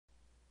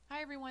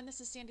Hi everyone, this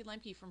is Sandy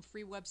Lemke from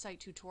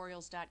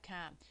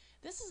freewebsitetutorials.com.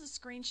 This is a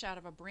screenshot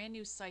of a brand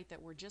new site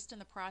that we're just in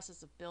the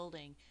process of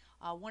building.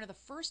 One of the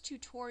first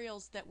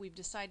tutorials that we've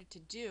decided to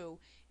do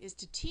is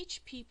to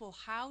teach people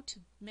how to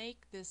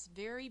make this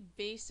very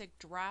basic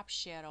drop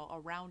shadow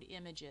around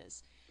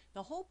images.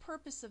 The whole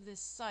purpose of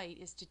this site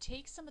is to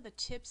take some of the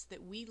tips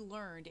that we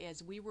learned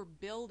as we were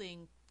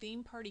building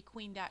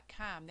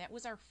ThemePartyQueen.com. That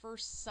was our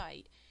first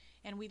site.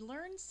 And we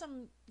learned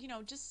some,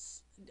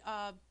 just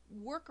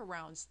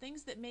workarounds,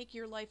 things that make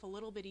your life a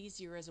little bit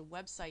easier as a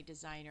website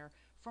designer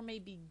from a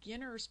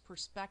beginner's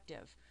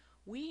perspective.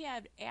 We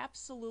had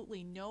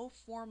absolutely no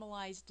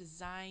formalized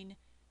design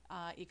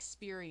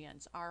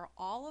experience.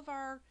 All of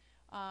our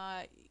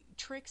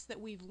tricks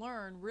that we've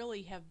learned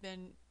really have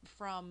been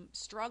from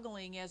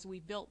struggling as we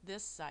built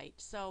this site.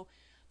 So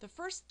the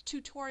first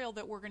tutorial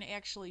that we're going to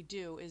actually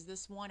do is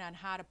this one on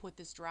how to put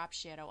this drop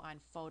shadow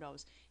on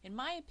photos. In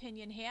my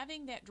opinion,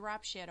 having that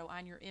drop shadow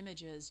on your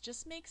images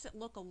just makes it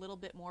look a little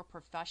bit more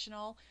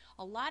professional.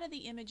 A lot of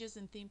the images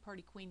in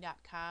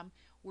ThemePartyQueen.com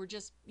were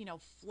just,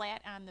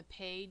 flat on the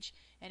page,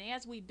 and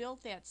as we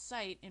built that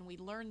site and we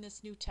learned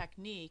this new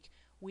technique,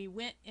 we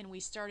went and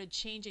we started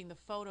changing the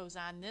photos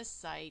on this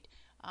site.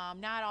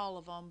 Not all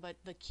of them, but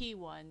the key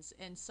ones.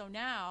 And so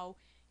now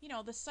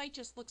the site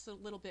just looks a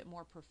little bit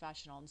more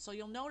professional. And so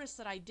you'll notice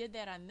that I did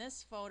that on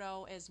this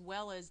photo as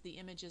well as the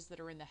images that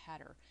are in the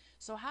header.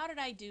 So how did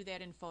I do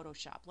that in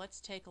Photoshop?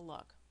 Let's take a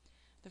look.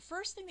 The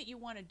first thing that you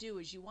want to do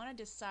is you want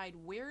to decide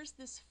where's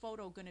this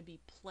photo going to be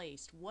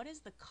placed. What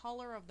is the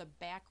color of the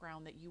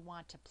background that you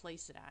want to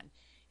place it on?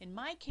 In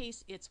my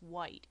case, it's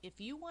white. If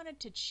you wanted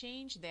to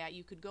change that,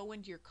 you could go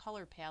into your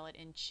color palette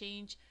and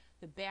change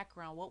the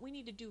background. What we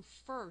need to do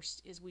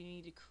first is we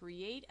need to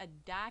create a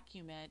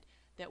document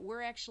that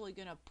we're actually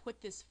going to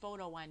put this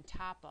photo on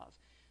top of.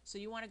 So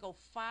you want to go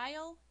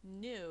File,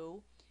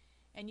 New,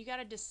 and you got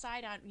to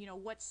decide on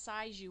what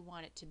size you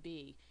want it to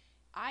be.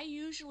 I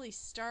usually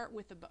start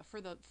with for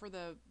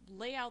the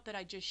layout that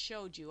I just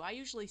showed you. I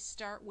usually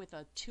start with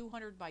a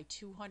 200 by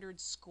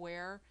 200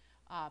 square,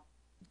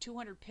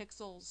 200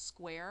 pixel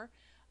square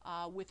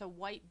with a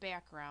white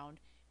background.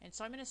 And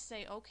so I'm going to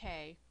say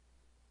OK.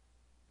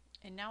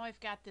 And now I've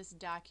got this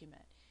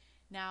document.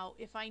 Now,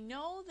 if I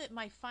know that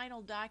my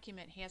final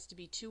document has to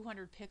be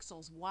 200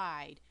 pixels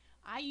wide,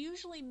 I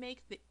usually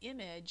make the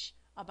image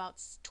about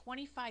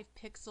 25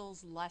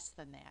 pixels less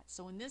than that.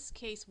 So in this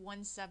case,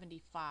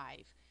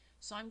 175.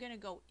 So I'm going to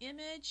go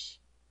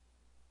Image,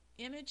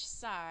 Image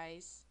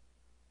Size,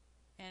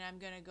 and I'm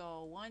going to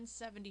go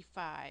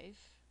 175.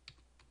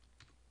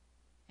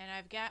 And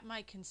I've got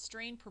my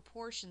constrained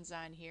proportions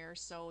on here,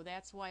 so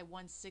that's why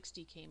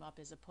 160 came up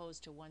as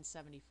opposed to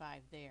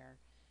 175 there.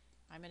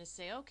 I'm going to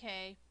say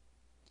OK.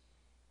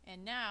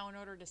 And now, in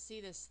order to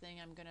see this thing,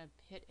 I'm going to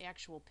hit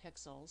actual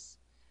pixels.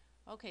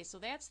 Okay, so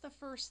that's the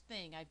first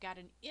thing. I've got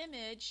an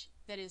image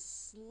that is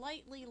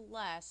slightly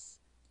less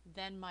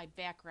than my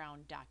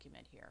background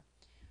document here.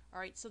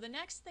 Alright, so the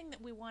next thing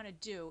that we want to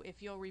do,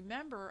 if you'll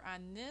remember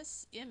on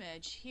this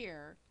image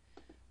here,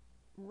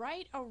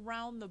 right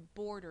around the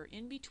border,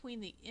 in between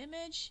the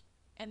image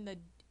and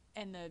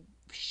the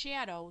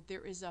shadow,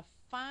 there is a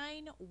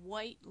fine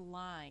white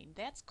line.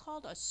 That's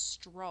called a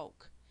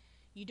stroke.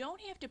 You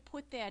don't have to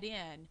put that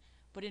in,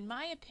 but in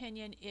my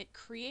opinion it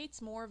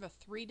creates more of a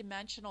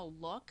three-dimensional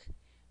look,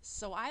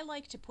 so I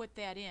like to put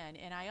that in.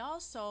 And I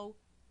also,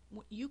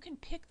 you can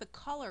pick the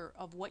color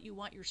of what you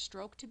want your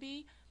stroke to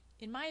be.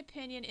 In my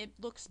opinion, it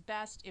looks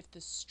best if the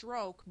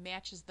stroke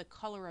matches the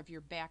color of your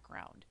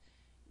background.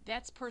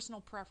 That's personal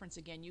preference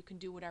again, you can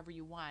do whatever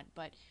you want,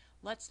 but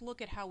let's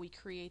look at how we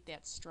create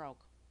that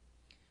stroke.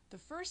 The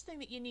first thing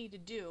that you need to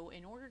do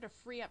in order to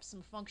free up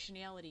some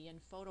functionality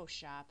in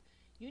Photoshop,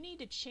 you need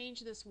to change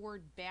this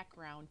word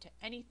background to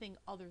anything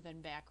other than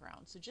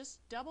background. So just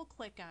double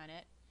click on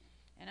it,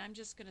 and I'm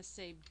just going to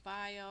say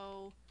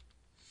bio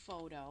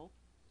photo.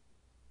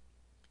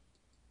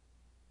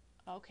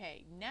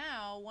 Okay,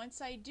 now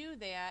once I do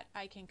that,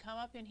 I can come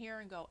up in here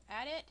and go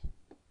Edit,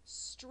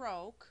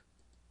 Stroke,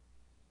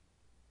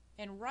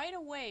 and right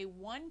away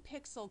 1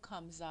 pixel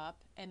comes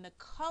up and the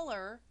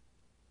color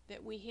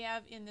that we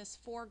have in this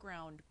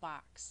foreground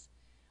box.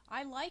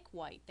 I like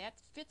white. That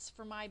fits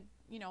for my,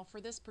 for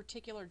this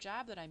particular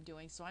job that I'm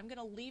doing, so I'm going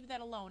to leave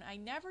that alone. I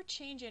never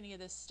change any of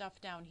this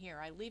stuff down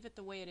here. I leave it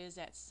the way it is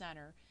at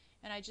center,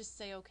 and I just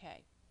say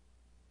OK.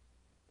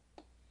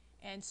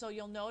 And so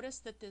you'll notice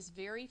that this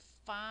very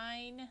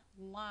fine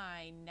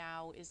line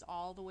now is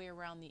all the way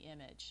around the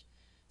image.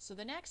 So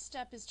the next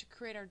step is to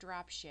create our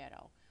drop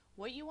shadow.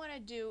 What you want to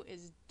do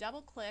is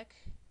double click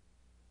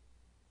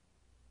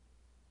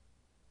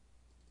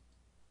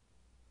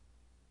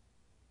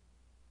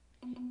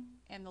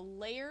and the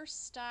layer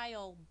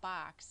style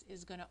box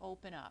is going to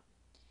open up.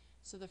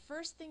 So the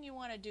first thing you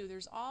want to do,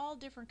 there's all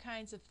different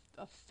kinds of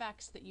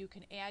effects that you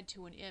can add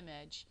to an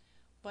image,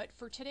 but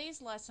for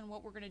today's lesson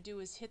what we're going to do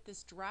is hit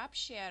this drop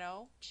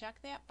shadow, check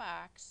that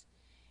box,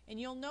 and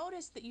you'll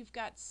notice that you've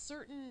got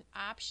certain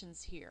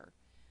options here.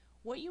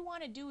 What you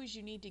want to do is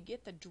you need to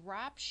get the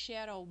drop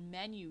shadow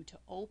menu to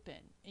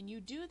open, and you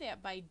do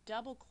that by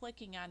double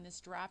clicking on this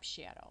drop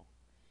shadow.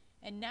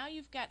 And now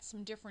you've got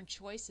some different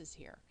choices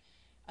here.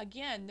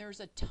 Again,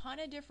 there's a ton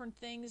of different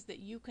things that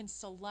you can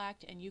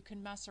select and you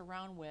can mess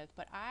around with,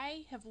 but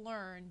I have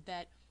learned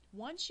that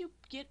once you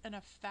get an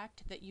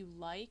effect that you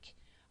like,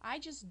 I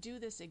just do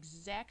this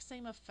exact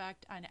same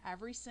effect on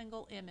every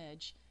single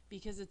image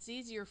because it's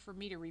easier for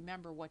me to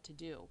remember what to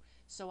do.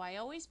 So I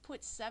always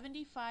put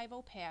 75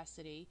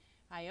 opacity,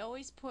 I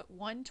always put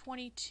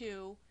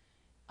 122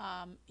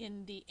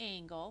 in the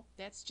angle.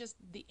 That's just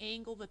the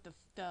angle that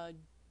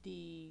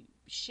the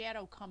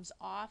shadow comes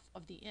off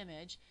of the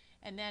image.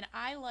 And then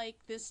I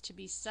like this to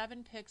be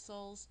 7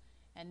 pixels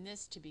and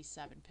this to be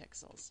 7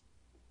 pixels.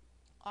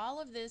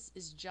 All of this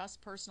is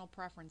just personal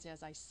preference,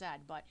 as I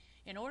said, but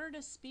in order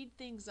to speed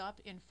things up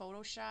in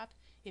Photoshop,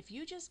 if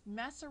you just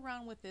mess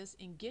around with this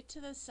and get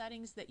to the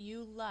settings that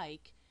you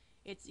like,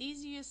 it's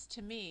easiest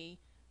to me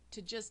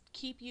to just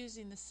keep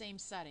using the same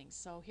settings.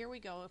 So here we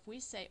go. If we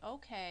say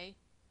OK,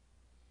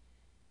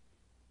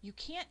 you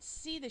can't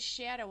see the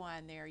shadow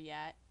on there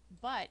yet,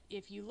 but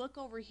if you look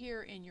over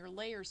here in your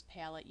layers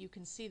palette, you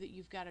can see that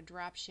you've got a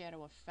drop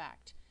shadow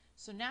effect.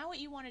 So now what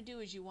you want to do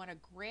is you want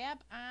to grab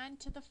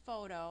onto the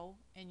photo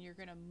and you're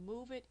going to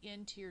move it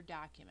into your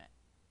document.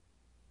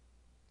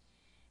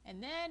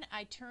 And then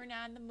I turn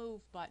on the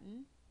move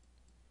button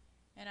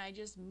and I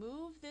just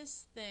move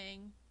this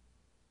thing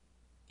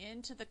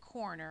into the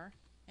corner,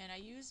 and I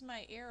use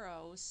my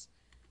arrows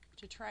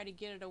to try to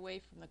get it away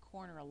from the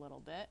corner a little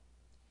bit.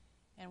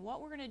 And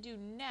what we're going to do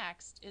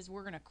next is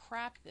we're going to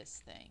crop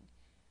this thing.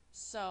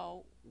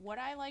 So what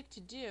I like to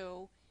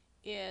do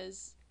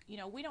is, you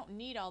know, we don't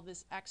need all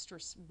this extra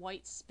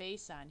white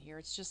space on here.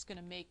 It's just going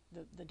to make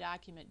the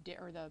document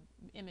or the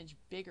image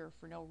bigger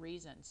for no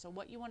reason. So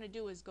what you want to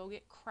do is go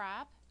get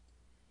crop,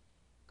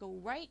 go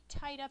right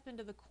tight up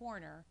into the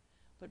corner,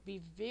 but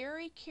be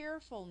very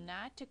careful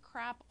not to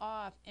crop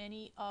off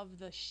any of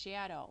the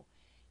shadow.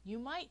 You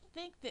might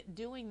think that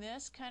doing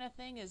this kind of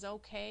thing is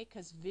okay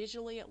because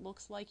visually it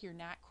looks like you're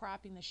not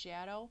cropping the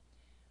shadow.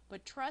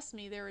 But trust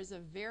me, there is a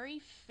very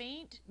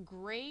faint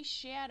gray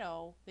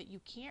shadow that you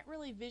can't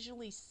really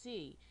visually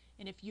see.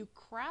 And if you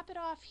crop it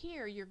off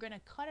here, you're going to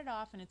cut it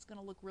off and it's going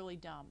to look really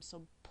dumb.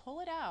 So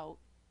pull it out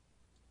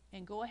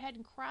and go ahead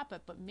and crop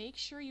it, but make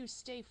sure you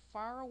stay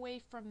far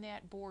away from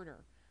that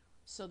border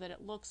so that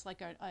it looks like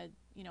a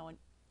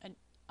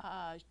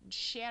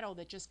shadow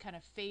that just kind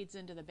of fades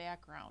into the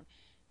background.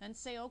 Then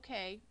say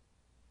OK,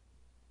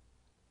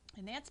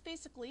 and that's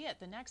basically it.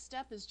 The next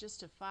step is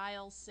just to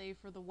file, save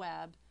for the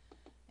web,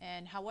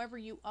 and however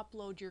you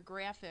upload your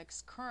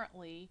graphics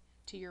currently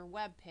to your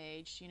web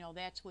page, you know,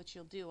 that's what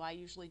you'll do. I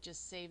usually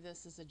just save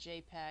this as a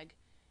JPEG,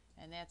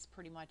 and that's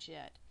pretty much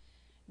it.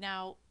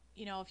 Now,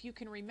 you know, if you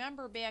can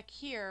remember back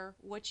here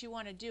what you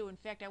want to do, in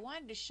fact, I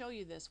wanted to show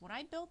you this. When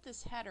I built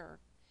this header,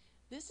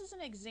 this is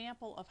an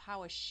example of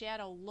how a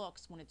shadow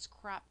looks when it's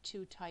cropped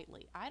too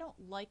tightly. I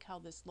don't like how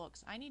this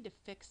looks. I need to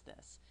fix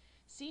this.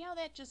 See how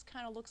that just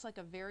kind of looks like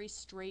a very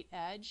straight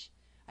edge?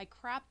 I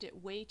cropped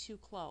it way too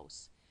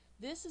close.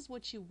 This is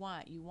what you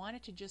want. You want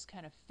it to just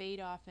kind of fade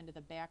off into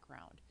the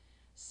background.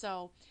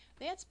 So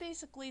that's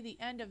basically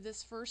the end of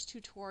this first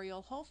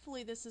tutorial.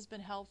 Hopefully this has been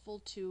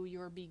helpful to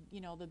your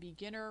the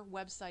beginner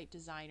website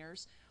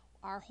designers.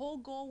 Our whole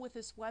goal with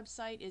this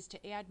website is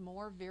to add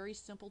more very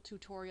simple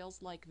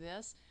tutorials like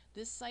this.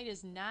 This site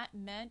is not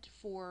meant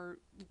for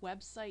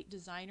website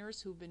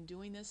designers who've been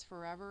doing this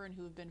forever and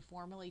who've been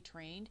formally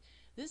trained.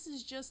 This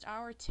is just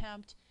our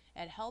attempt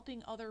at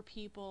helping other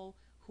people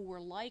who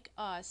were like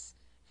us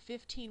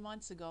 15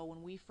 months ago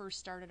when we first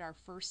started our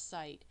first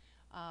site.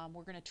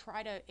 We're going to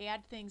try to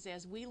add things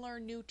as we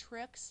learn new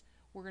tricks.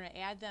 We're going to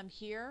add them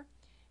here,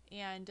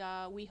 and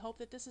we hope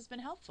that this has been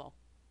helpful.